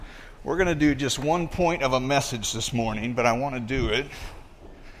We're going to do just one point of a message this morning, but I want to do it.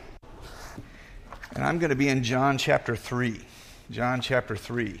 And I'm going to be in John chapter 3. John chapter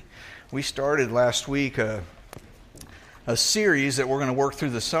 3. We started last week a series that we're going to work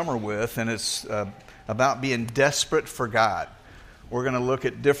through the summer with, and it's about being desperate for God. We're going to look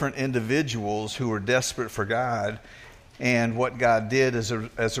at different individuals who were desperate for God and what God did as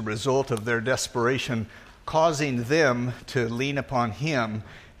a result of their desperation, causing them to lean upon Him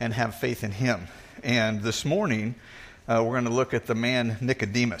and have faith in Him. And this morning, we're going to look at the man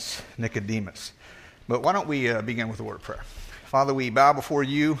Nicodemus. But why don't we begin with a word of prayer. Father, we bow before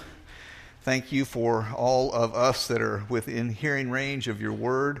You. Thank You for all of us that are within hearing range of Your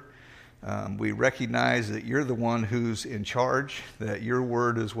word. We recognize that You're the one who's in charge, that Your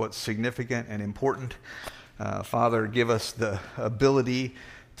word is what's significant and important. Father, give us the ability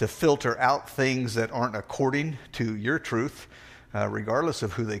to filter out things that aren't according to Your truth, regardless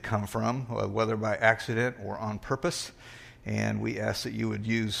of who they come from, whether by accident or on purpose. And we ask that You would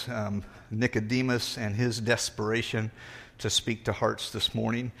use Nicodemus and his desperation to speak to hearts this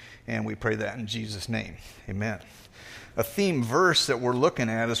morning. And we pray that in Jesus' name. Amen. A theme verse that we're looking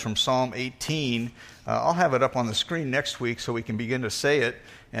at is from Psalm 18. I'll have it up on the screen next week so we can begin to say it.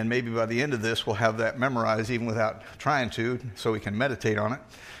 And maybe by the end of this, we'll have that memorized even without trying to, so we can meditate on it.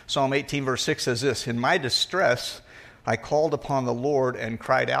 Psalm 18 verse 6 says this: "In my distress, I called upon the Lord and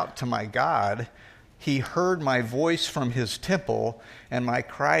cried out to my God. He heard my voice from His temple, and my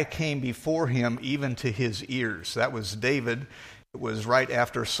cry came before Him even to His ears." That was David. It was right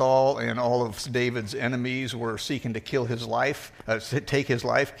after Saul and all of David's enemies were seeking to kill his life, take his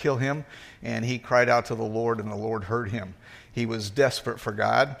life, kill him, and he cried out to the Lord, and the Lord heard him. He was desperate for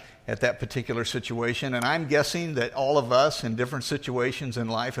God at that particular situation, and I'm guessing that all of us in different situations in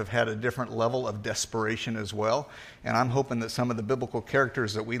life have had a different level of desperation as well, and I'm hoping that some of the biblical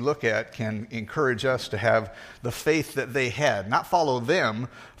characters that we look at can encourage us to have the faith that they had. Not follow them,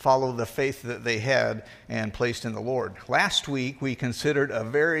 follow the faith that they had and placed in the Lord. Last week, we considered a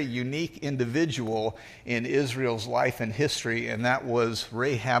very unique individual in Israel's life and history, and that was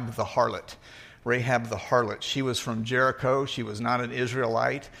Rahab the harlot. Rahab the harlot. She was from Jericho. She was not an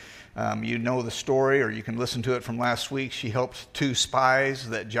Israelite. You know the story, or you can listen to it from last week. She helped two spies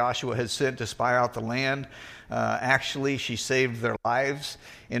that Joshua had sent to spy out the land. Actually, she saved their lives.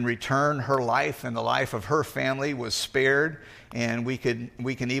 In return, her life and the life of her family was spared, and we can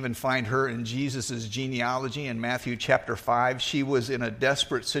even find her in Jesus' genealogy in Matthew chapter 5. She was in a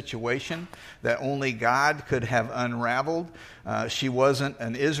desperate situation that only God could have unraveled. She wasn't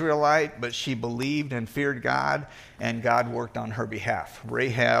an Israelite, but she believed and feared God, and God worked on her behalf.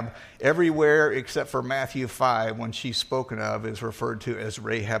 Rahab, everywhere except for Matthew 5, when she's spoken of, is referred to as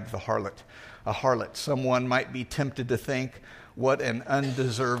Rahab the harlot. A harlot. Someone might be tempted to think, what an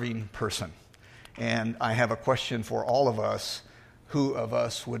undeserving person. And I have a question for all of us. Who of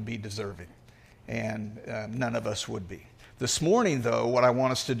us would be deserving? And none of us would be. This morning, though, what I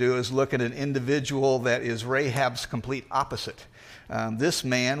want us to do is look at an individual that is Rahab's complete opposite. This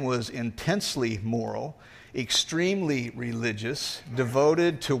man was intensely moral, extremely religious,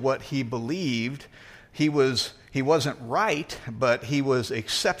 devoted to what he believed. He wasn't right, but he was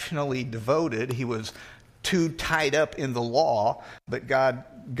exceptionally devoted. He was too tied up in the law, but God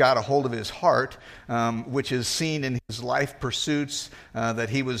got a hold of his heart, which is seen in his life pursuits, that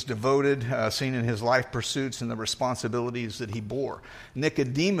he was devoted, seen in his life pursuits and the responsibilities that he bore.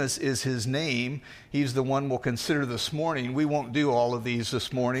 Nicodemus is his name. He's the one we'll consider this morning. We won't do all of these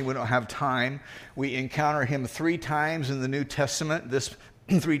this morning. We don't have time. We encounter him 3 times in the New Testament.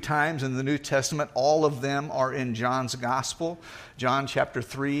 3 times in the New Testament. All of them are in John's Gospel. John chapter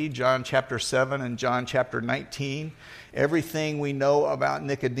 3, John chapter 7, and John chapter 19. Everything we know about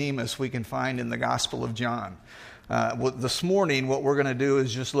Nicodemus we can find in the Gospel of John. This morning, what we're going to do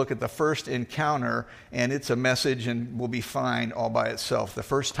is just look at the first encounter, and it's a message and will be fine all by itself. The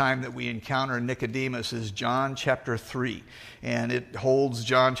first time that we encounter Nicodemus is John chapter 3, and it holds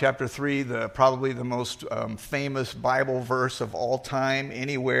John chapter 3, probably the most famous Bible verse of all time,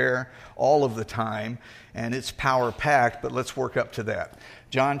 anywhere, all of the time, and it's power-packed, but let's work up to that.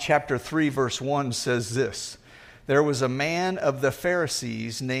 John chapter 3, verse 1 says this: "There was a man of the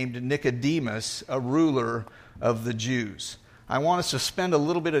Pharisees named Nicodemus, a ruler of the Jews." I want us to spend a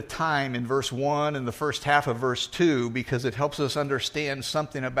little bit of time in verse 1 and the first half of verse 2 because it helps us understand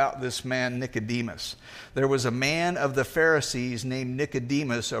something about this man Nicodemus. There was a man of the Pharisees named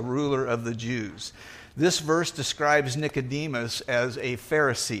Nicodemus, a ruler of the Jews. This verse describes Nicodemus as a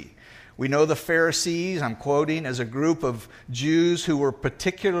Pharisee. We know the Pharisees, I'm quoting, as a group of Jews who were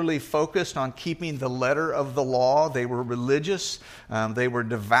particularly focused on keeping the letter of the law. They were religious, they were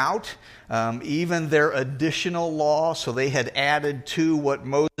devout, even their additional law, so they had added to what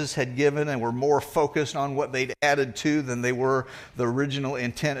Moses had given and were more focused on what they'd added to than they were the original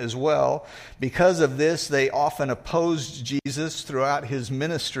intent as well. Because of this, they often opposed Jesus throughout his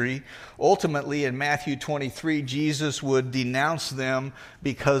ministry. Ultimately, in Matthew 23, Jesus would denounce them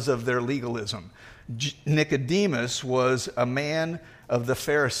because of their legalism. Nicodemus was a man of the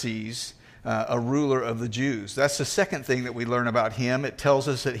Pharisees, a ruler of the Jews. That's the second thing that we learn about him. It tells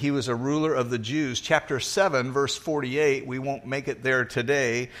us that he was a ruler of the Jews. Chapter 7, verse 48, we won't make it there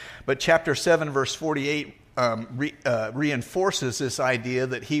today, but chapter 7, verse 48 reinforces this idea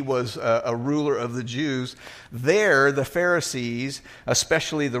that he was a ruler of the Jews. There, the Pharisees,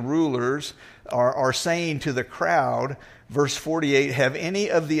 especially the rulers, are saying to the crowd, verse 48, have any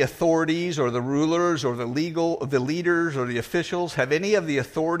of the authorities or the rulers or the leaders or the officials, have any of the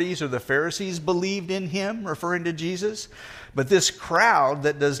authorities or the Pharisees believed in him, referring to Jesus? But this crowd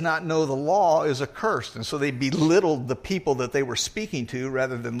that does not know the law is accursed. And so they belittled the people that they were speaking to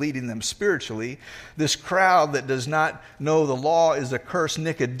rather than leading them spiritually. This crowd that does not know the law is accursed.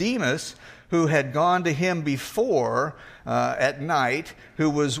 Nicodemus, who had gone to him before at night, who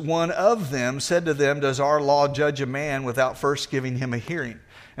was one of them, said to them, does our law judge a man without first giving him a hearing?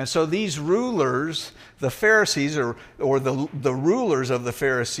 And so these rulers, the Pharisees, or the rulers of the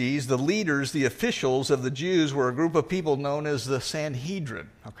Pharisees, the leaders, the officials of the Jews, were a group of people known as the Sanhedrin,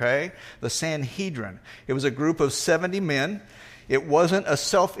 okay? The Sanhedrin. It was a group of 70 men. It wasn't a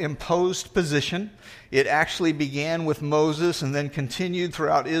self-imposed position. It actually began with Moses and then continued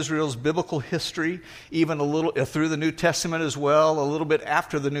throughout Israel's biblical history, even a little through the New Testament as well, a little bit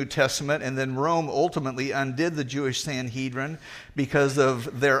after the New Testament, and then Rome ultimately undid the Jewish Sanhedrin because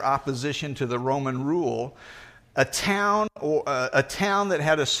of their opposition to the Roman rule. A town that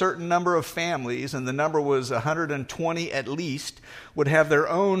had a certain number of families, and the number was 120 at least, would have their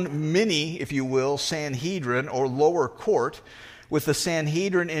own mini, if you will, Sanhedrin or lower court, with the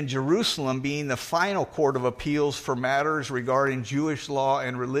Sanhedrin in Jerusalem being the final court of appeals for matters regarding Jewish law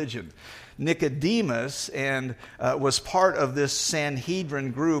and religion. Nicodemus was part of this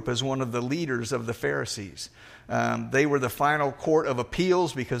Sanhedrin group as one of the leaders of the Pharisees. They were the final court of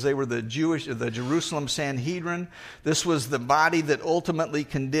appeals because they were the Jerusalem Sanhedrin. This was the body that ultimately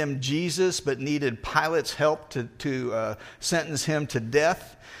condemned Jesus but needed Pilate's help to sentence him to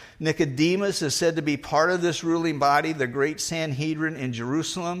death. Nicodemus is said to be part of this ruling body, the great Sanhedrin in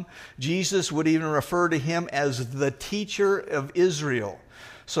Jerusalem. Jesus would even refer to him as the teacher of Israel.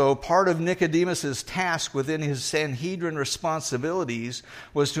 So part of Nicodemus's task within his Sanhedrin responsibilities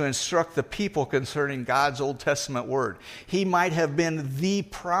was to instruct the people concerning God's Old Testament word. He might have been the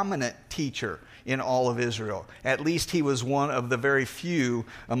prominent teacher in all of Israel. At least he was one of the very few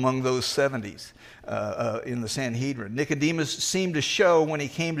among those 70s in the Sanhedrin. Nicodemus seemed to show when he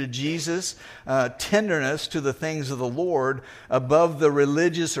came to Jesus tenderness to the things of the Lord above the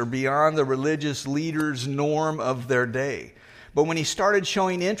religious or beyond the religious leaders' norm of their day. But when he started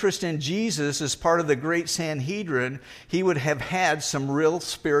showing interest in Jesus as part of the great Sanhedrin, he would have had some real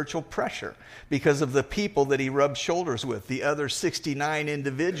spiritual pressure because of the people that he rubbed shoulders with, the other 69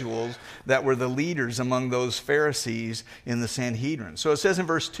 individuals that were the leaders among those Pharisees in the Sanhedrin. So it says in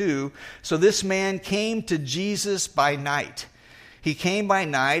verse 2, so this man came to Jesus by night. He came by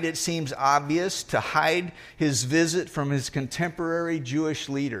night, it seems obvious, to hide his visit from his contemporary Jewish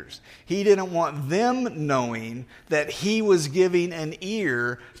leaders. He didn't want them knowing that he was giving an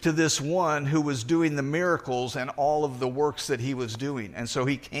ear to this one who was doing the miracles and all of the works that he was doing. And so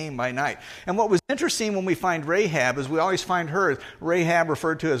he came by night. And what was interesting when we find Rahab is we always find her, Rahab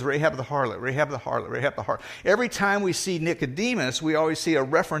referred to as Rahab the harlot, Rahab the harlot, Rahab the harlot. Every time we see Nicodemus, we always see a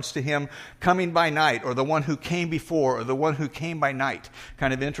reference to him coming by night, or the one who came before, or the one who came by night.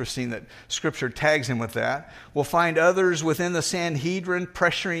 Kind of interesting that Scripture tags him with that. We'll find others within the Sanhedrin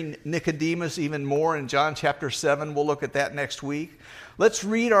pressuring Nicodemus even more in John chapter 7. We'll look at that next week. Let's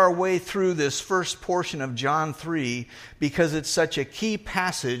read our way through this first portion of John 3 because it's such a key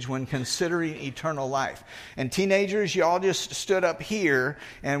passage when considering eternal life. And teenagers, you all just stood up here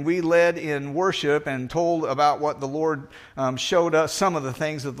and we led in worship and told about what the Lord showed us, some of the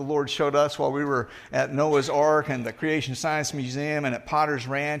things that the Lord showed us while we were at Noah's Ark and the Creation Science Museum and at Potter's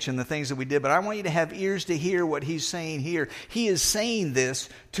Ranch and the things that we did. But I want you to have ears to hear what he's saying here. He is saying this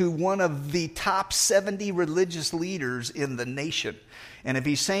to one of the top 70 religious leaders in the nation. And if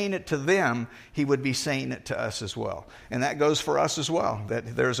he's saying it to them, he would be saying it to us as well. And that goes for us as well,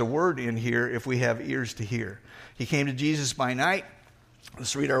 that there's a word in here if we have ears to hear. He came to Jesus by night.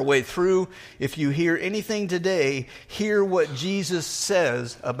 Let's read our way through. If you hear anything today, hear what Jesus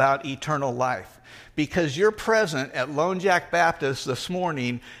says about eternal life. Because you're present at Lone Jack Baptist this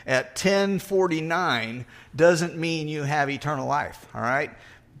morning at 10:49 doesn't mean you have eternal life, all right?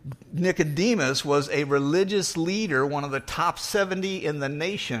 Nicodemus was a religious leader, one of the top 70 in the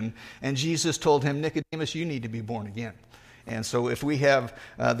nation, and Jesus told him, Nicodemus, you need to be born again. And so if we have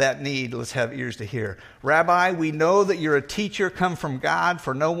that need, let's have ears to hear. Rabbi, we know that you're a teacher come from God,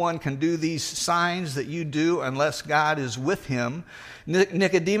 for no one can do these signs that you do unless God is with him.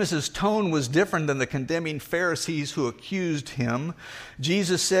 Nicodemus' tone was different than the condemning Pharisees who accused him.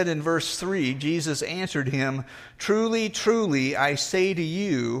 Jesus said in verse 3, Jesus answered him, truly, truly, I say to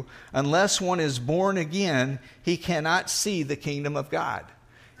you, unless one is born again, he cannot see the kingdom of God.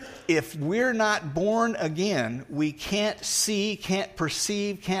 If we're not born again, we can't see, can't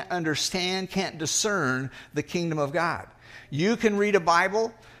perceive, can't understand, can't discern the kingdom of God. You can read a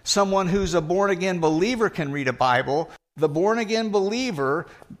Bible. Someone who's a born-again believer can read a Bible. The born-again believer,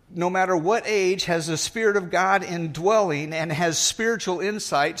 no matter what age, has the Spirit of God indwelling and has spiritual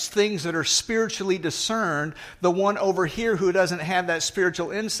insights, things that are spiritually discerned. The one over here who doesn't have that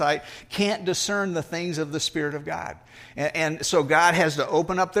spiritual insight can't discern the things of the Spirit of God. And so God has to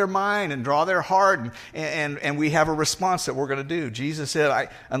open up their mind and draw their heart, and we have a response that we're going to do. Jesus said,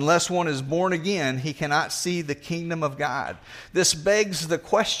 unless one is born again, he cannot see the kingdom of God. This begs the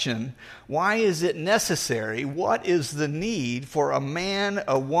question, why is it necessary? What is the need for a man,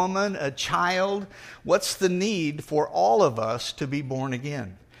 a woman, a child? What's the need for all of us to be born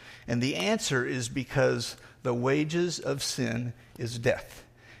again? And the answer is because the wages of sin is death.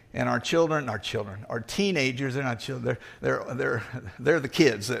 And our teenagers, they're not children, they're the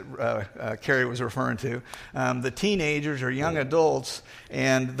kids that Carrie was referring to. The teenagers are young adults,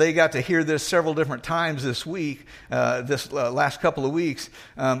 and they got to hear this several different times this week, last couple of weeks.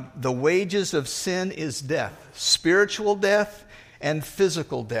 The wages of sin is death, spiritual death and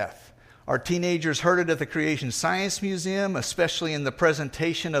physical death. Our teenagers heard it at the Creation Science Museum, especially in the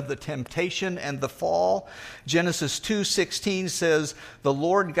presentation of the temptation and the fall. Genesis 2:16 says, the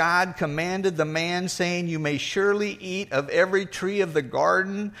Lord God commanded the man, saying, you may surely eat of every tree of the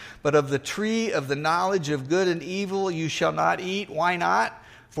garden, but of the tree of the knowledge of good and evil you shall not eat. Why not?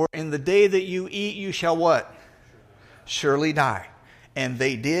 For in the day that you eat, you shall what? Surely die. And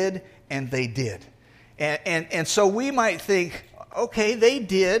they did, and they did. And so we might think, okay, they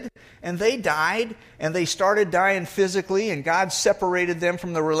did, and they died, and they started dying physically, and God separated them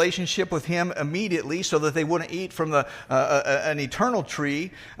from the relationship with him immediately so that they wouldn't eat from an eternal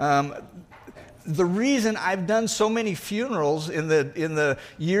tree. The reason I've done so many funerals in the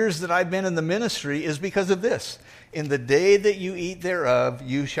years that I've been in the ministry is because of this. In the day that you eat thereof,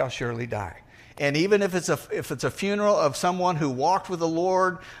 you shall surely die. And even if it's a funeral of someone who walked with the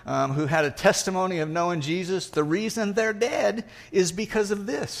Lord, who had a testimony of knowing Jesus, the reason they're dead is because of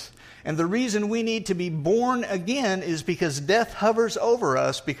this. And the reason we need to be born again is because death hovers over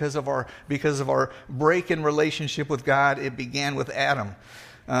us because of our break in relationship with God. It began with Adam.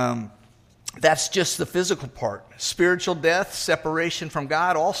 That's just the physical part. Spiritual death, separation from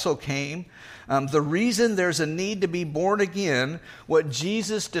God also came. The reason there's a need to be born again, what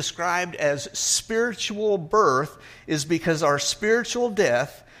Jesus described as spiritual birth, is because our spiritual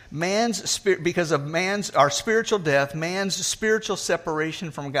death, man's spiritual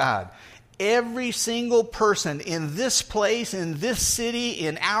separation from God. Every single person in this place, in this city,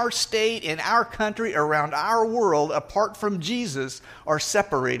 in our state, in our country, around our world, apart from Jesus, are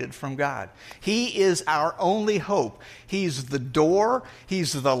separated from God. He is our only hope. He's the door.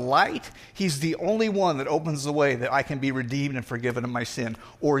 He's the light. He's the only one that opens the way that I can be redeemed and forgiven of my sin,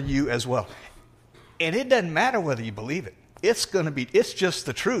 or you as well. And it doesn't matter whether you believe it. It's just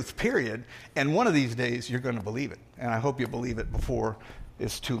the truth, period. And one of these days, you're going to believe it. And I hope you believe it before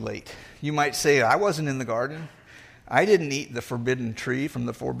it's too late. You might say, I wasn't in the garden. I didn't eat the forbidden tree from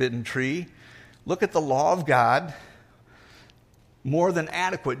the forbidden tree. Look at the law of God. More than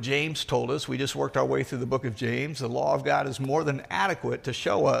adequate, James told us. We just worked our way through the book of James. The law of God is more than adequate to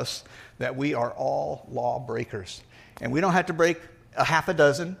show us that we are all law breakers. And we don't have to break a half a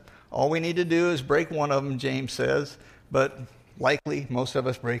dozen. All we need to do is break one of them, James says. But likely, most of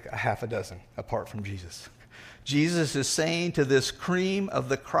us break a half a dozen apart from Jesus. Jesus is saying to this cream of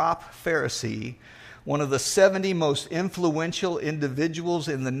the crop Pharisee, one of the 70 most influential individuals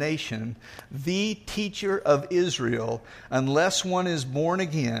in the nation, the teacher of Israel, unless one is born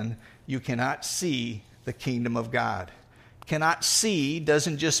again, you cannot see the kingdom of God. Cannot see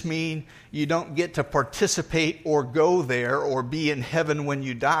doesn't just mean you don't get to participate or go there or be in heaven when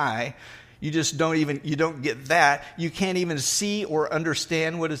you die. You just you don't get that. You can't even see or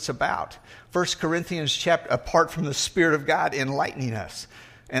understand what it's about. 1 Corinthians chapter, apart from the Spirit of God enlightening us,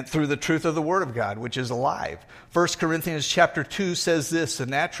 and through the truth of the Word of God, which is alive. 1 Corinthians chapter 2 says this, the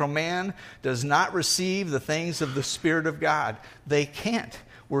natural man does not receive the things of the Spirit of God. They can't.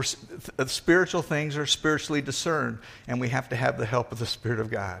 Spiritual things are spiritually discerned, and we have to have the help of the Spirit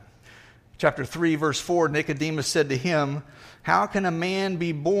of God. Chapter 3, verse 4, Nicodemus said to him, how can a man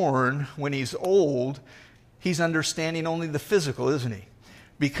be born when he's old? He's understanding only the physical, isn't he?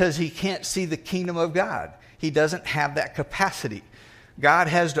 Because he can't see the kingdom of God. He doesn't have that capacity. God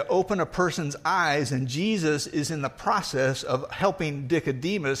has to open a person's eyes, and Jesus is in the process of helping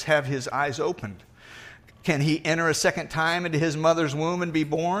Nicodemus have his eyes opened. Can he enter a second time into his mother's womb and be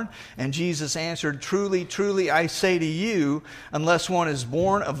born? And Jesus answered, truly, truly, I say to you, unless one is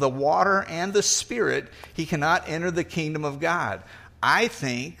born of the water and the Spirit, he cannot enter the kingdom of God. I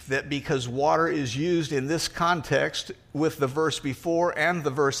think that because water is used in this context with the verse before and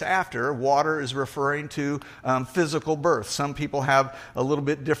the verse after, water is referring to physical birth. Some people have a little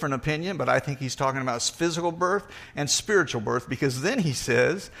bit different opinion, but I think he's talking about physical birth and spiritual birth, because then he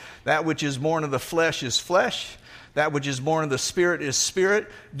says, that which is born of the flesh is flesh, that which is born of the Spirit is spirit.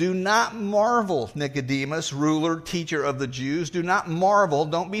 Do not marvel, Nicodemus, ruler, teacher of the Jews. Do not marvel,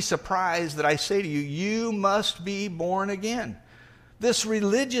 don't be surprised that I say to you, you must be born again. This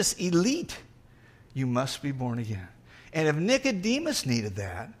religious elite, you must be born again. And if Nicodemus needed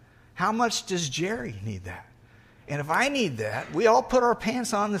that, how much does Jerry need that? And if I need that, we all put our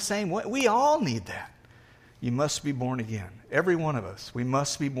pants on the same way. We all need that. You must be born again. Every one of us, we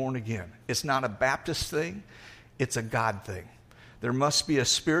must be born again. It's not a Baptist thing. It's a God thing. There must be a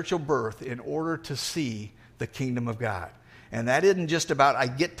spiritual birth in order to see the kingdom of God. And that isn't just about I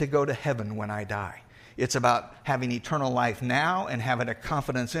get to go to heaven when I die. It's about having eternal life now and having a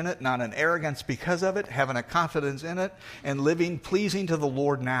confidence in it, not an arrogance because of it, having a confidence in it and living pleasing to the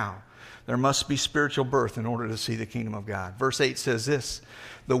Lord now. There must be spiritual birth in order to see the kingdom of God. Verse 8 says this,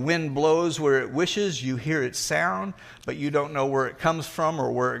 the wind blows where it wishes, you hear its sound, but you don't know where it comes from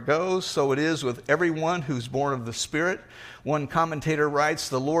or where it goes. So it is with everyone who's born of the Spirit. One commentator writes,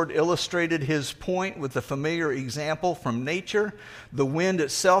 the Lord illustrated his point with a familiar example from nature. The wind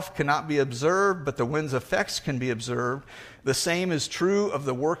itself cannot be observed, but the wind's effects can be observed. The same is true of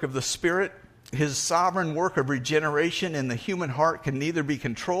the work of the Spirit. His sovereign work of regeneration in the human heart can neither be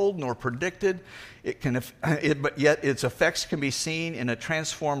controlled nor predicted. But yet its effects can be seen in a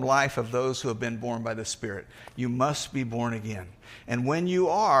transformed life of those who have been born by the Spirit. You must be born again. And when you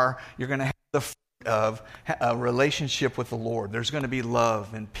are, you're going to have the fruit of a relationship with the Lord. There's going to be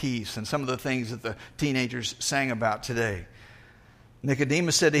love and peace and some of the things that the teenagers sang about today.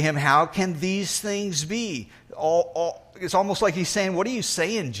 Nicodemus said to him, how can these things be? It's almost like he's saying, what are you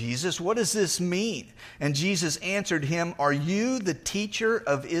saying, Jesus? What does this mean? And Jesus answered him, are you the teacher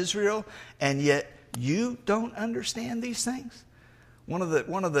of Israel, and yet you don't understand these things? One of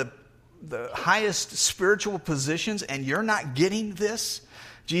the highest spiritual positions, and you're not getting this?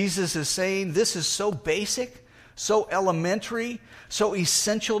 Jesus is saying this is so basic, so elementary, so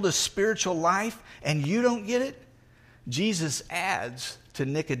essential to spiritual life, and you don't get it? Jesus adds to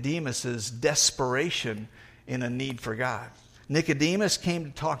Nicodemus's desperation in a need for God. Nicodemus came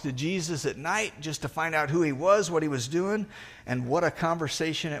to talk to Jesus at night just to find out who he was, what he was doing, and what a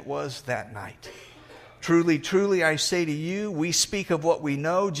conversation it was that night. Truly, truly, I say to you, we speak of what we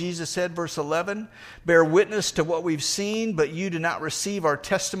know. Jesus said, verse 11, bear witness to what we've seen, but you do not receive our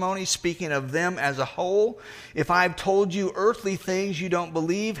testimony, speaking of them as a whole. If I've told you earthly things you don't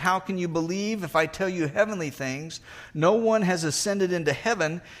believe, how can you believe if I tell you heavenly things? No one has ascended into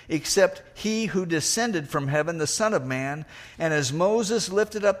heaven except he who descended from heaven, the Son of Man. And as Moses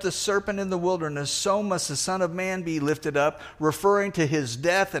lifted up the serpent in the wilderness, so must the Son of Man be lifted up, referring to his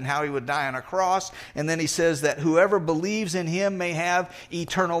death and how he would die on a cross. And then he says that whoever believes in him may have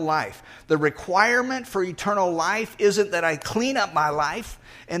eternal life. The requirement for eternal life isn't that I clean up my life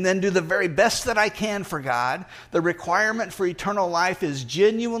and then do the very best that I can for God. The requirement for eternal life is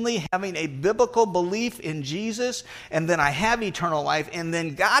genuinely having a biblical belief in Jesus, and then I have eternal life, and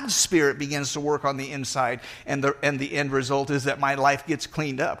then God's Spirit begins to work on the inside, and the end result is that my life gets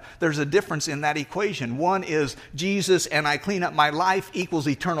cleaned up. There's a difference in that equation. One is Jesus and I clean up my life equals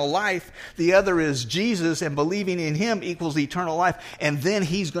eternal life. The other is Jesus and believing in him equals eternal life, and then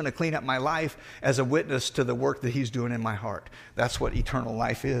he's going to clean up my life as a witness to the work that he's doing in my heart. That's what eternal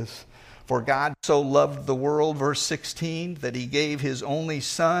life is. For God so loved the world, verse 16, that he gave his only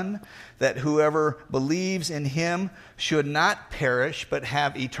Son, that whoever believes in him should not perish but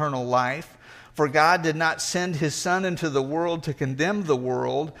have eternal life. For God did not send his Son into the world to condemn the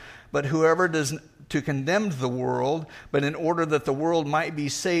world, but to condemn the world, but in order that the world might be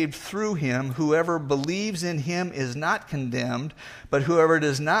saved through him. Whoever believes in him is not condemned, but whoever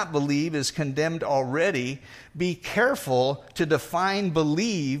does not believe is condemned already. Be careful to define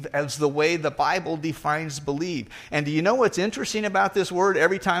believe as the way the Bible defines believe. And do you know what's interesting about this word?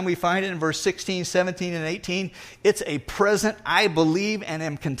 Every time we find it in verse 16, 17, and 18, it's a present I believe and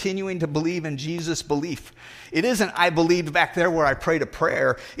am continuing to believe in Jesus' belief. It isn't I believed back there where I prayed a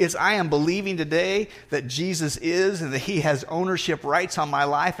prayer. It's I am believing today that Jesus is and that he has ownership rights on my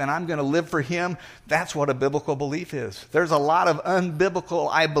life and I'm going to live for him. That's what a biblical belief is. There's a lot of unbiblical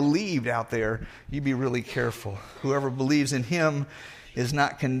I believed out there. You be really careful. Whoever believes in him is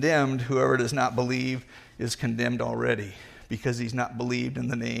not condemned. Whoever does not believe is condemned already because he's not believed in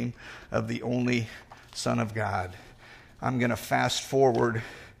the name of the only Son of God. I'm going to fast forward.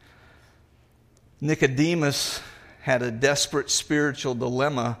 Nicodemus had a desperate spiritual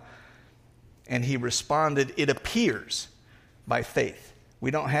dilemma, and he responded, it appears, by faith. We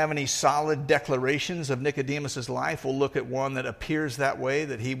don't have any solid declarations of Nicodemus' life. We'll look at one that appears that way,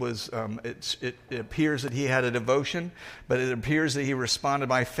 that he was, it appears that he had a devotion, but it appears that he responded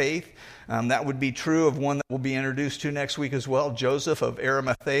by faith. That would be true of one that we'll be introduced to next week as well, Joseph of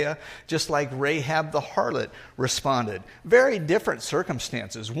Arimathea, just like Rahab the harlot responded. Very different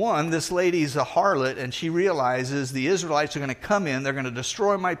circumstances. One, this lady's a harlot, and she realizes the Israelites are going to come in, they're going to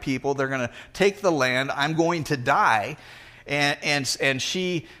destroy my people, they're going to take the land, I'm going to die. And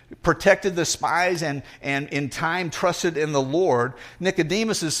she protected the spies and in time trusted in the Lord.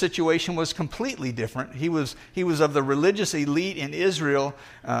 Nicodemus' situation was completely different. He was of the religious elite in Israel,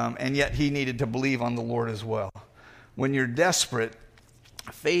 and yet he needed to believe on the Lord as well. When you're desperate,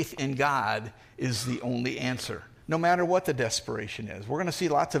 faith in God is the only answer, no matter what the desperation is. We're going to see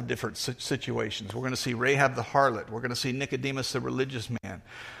lots of different situations. We're going to see Rahab the harlot. We're going to see Nicodemus the religious man.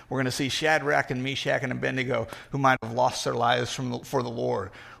 We're going to see Shadrach and Meshach and Abednego who might have lost their lives for the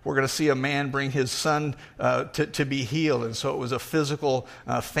Lord. We're going to see a man bring his son to be healed, and so it was a physical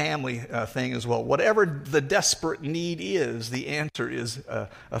family thing as well. Whatever the desperate need is, the answer is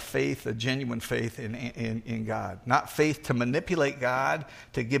a faith, a genuine faith in God. Not faith to manipulate God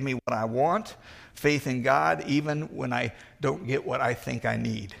to give me what I want. Faith in God even when I don't get what I think I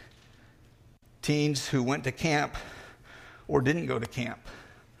need. Teens who went to camp or didn't go to camp,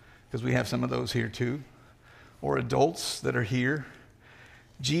 because we have some of those here too, or adults that are here.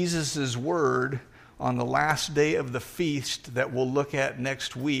 Jesus' word on the last day of the feast that we'll look at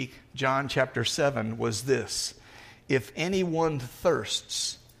next week, John chapter 7, was this: if anyone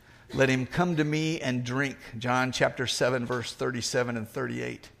thirsts, let him come to me and drink. John chapter 7, verse 37 and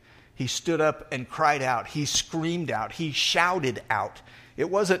 38. He stood up and cried out. He screamed out. He shouted out. It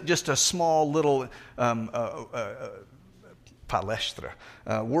wasn't just a small little palestra,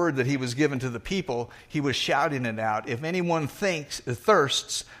 word that he was given to the people. He was shouting it out. If anyone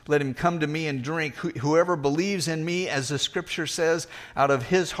thirsts, let him come to me and drink. Whoever believes in me, as the scripture says, out of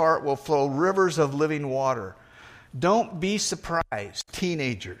his heart will flow rivers of living water. Don't be surprised,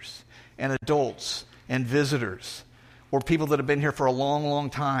 teenagers and adults and visitors, or people that have been here for a long, long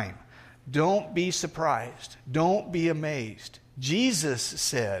time. Don't be surprised. Don't be amazed. Jesus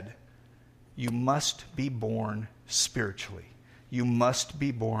said, you must be born spiritually. You must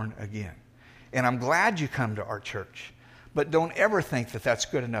be born again. And I'm glad you come to our church, but don't ever think that that's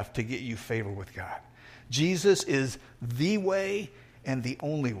good enough to get you favor with God. Jesus is the way and the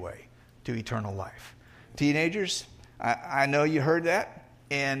only way to eternal life. Teenagers, I know you heard that.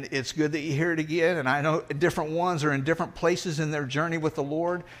 And it's good that you hear it again. And I know different ones are in different places in their journey with the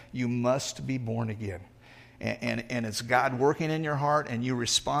Lord. You must be born again. And it's God working in your heart and you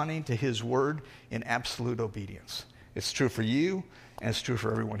responding to his word in absolute obedience. It's true for you and it's true for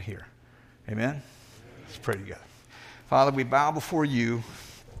everyone here. Amen? Let's pray together. Father, we bow before you.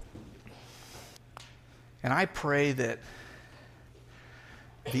 And I pray that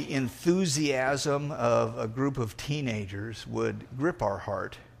the enthusiasm of a group of teenagers would grip our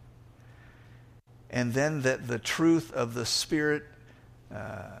heart, and then that the truth of the Spirit,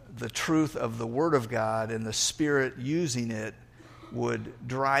 the truth of the Word of God and the Spirit using it would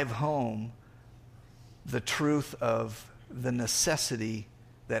drive home the truth of the necessity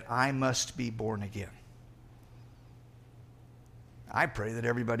that I must be born again. I pray that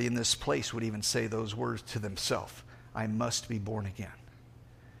everybody in this place would even say those words to themselves. I must be born again.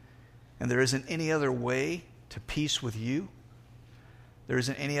 And there isn't any other way to peace with you. There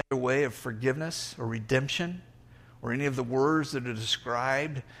isn't any other way of forgiveness or redemption or any of the words that are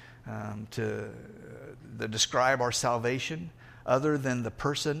described that describe our salvation. other than the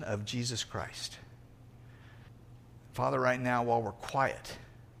person of Jesus Christ. Father, right now, while we're quiet,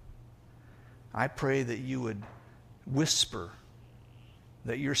 I pray that you would whisper,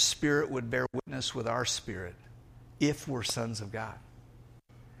 that your Spirit would bear witness with our spirit if we're sons of God.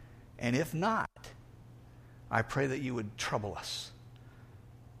 And if not, I pray that you would trouble us,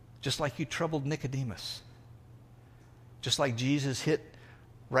 just like you troubled Nicodemus, just like Jesus hit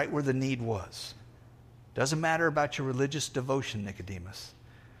right where the need was. Doesn't matter about your religious devotion, Nicodemus.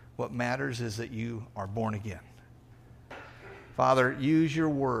 What matters is that you are born again. Father, use your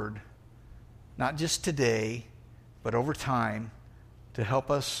word, not just today, but over time, to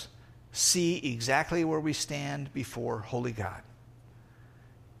help us see exactly where we stand before holy God.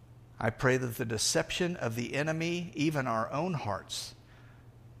 I pray that the deception of the enemy, even our own hearts,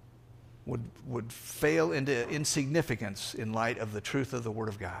 would fail into insignificance in light of the truth of the Word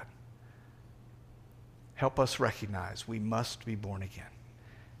of God. Help us recognize we must be born again,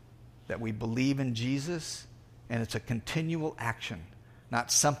 that we believe in Jesus, and it's a continual action,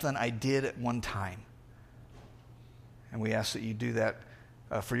 not something I did at one time. And we ask that you do that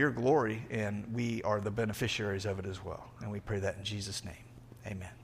for your glory, and we are the beneficiaries of it as well. And we pray that in Jesus' name. Amen.